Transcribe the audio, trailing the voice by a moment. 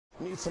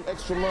need some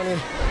extra money,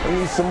 I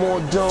need some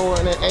more dough,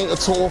 and it ain't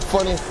at all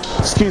funny.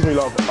 Excuse me,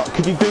 love,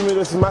 could you do me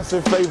this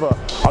massive favor?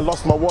 I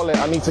lost my wallet,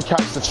 I need to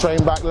catch the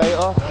train back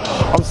later.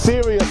 I'm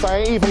serious, I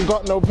ain't even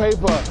got no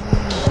paper.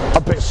 I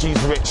bet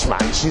she's rich,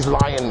 man, she's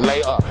lying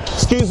later.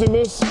 Excuse me,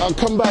 miss, I'll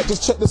come back,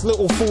 just check this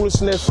little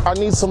foolishness. I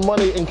need some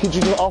money, and could you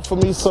just offer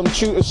me some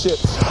tutorship?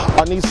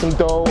 I need some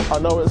dough, I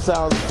know it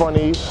sounds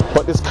funny,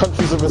 but this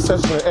country's a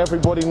recession and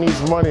everybody needs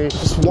money.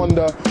 Just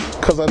wonder,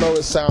 cause I know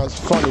it sounds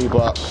funny,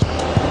 but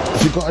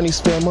if you got any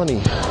spare money,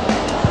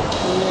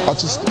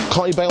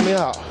 can't you bail me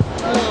out?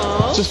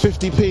 No. Just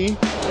 50p,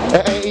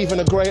 it ain't even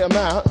a great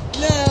amount.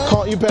 No.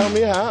 Can't you bail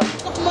me out?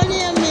 Got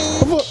money on me.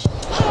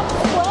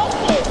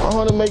 I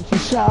want to make you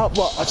shout,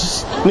 but I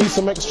just need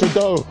some extra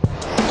dough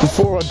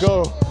before I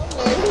go.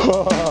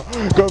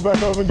 Go back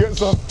home and get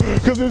some,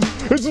 cause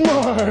it's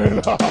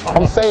mine.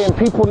 I'm saying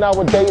people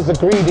nowadays are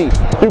greedy.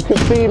 You can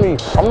see me.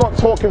 I'm not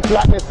talking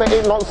flatness, that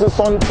ain't nonsense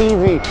on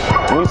TV.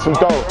 I need some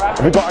dough.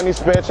 Have you got any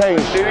spare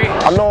change?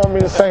 I know I'm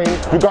insane.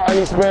 Have you got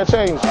any spare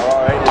change?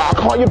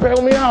 Can't you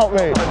bail me out,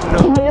 mate?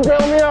 Can't you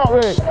bail me out,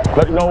 mate?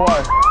 Like, you know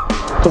why?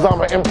 Because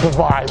I'm an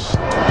improvise.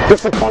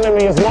 This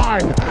economy is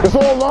mine. It's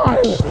all mine.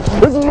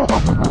 It's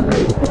mine.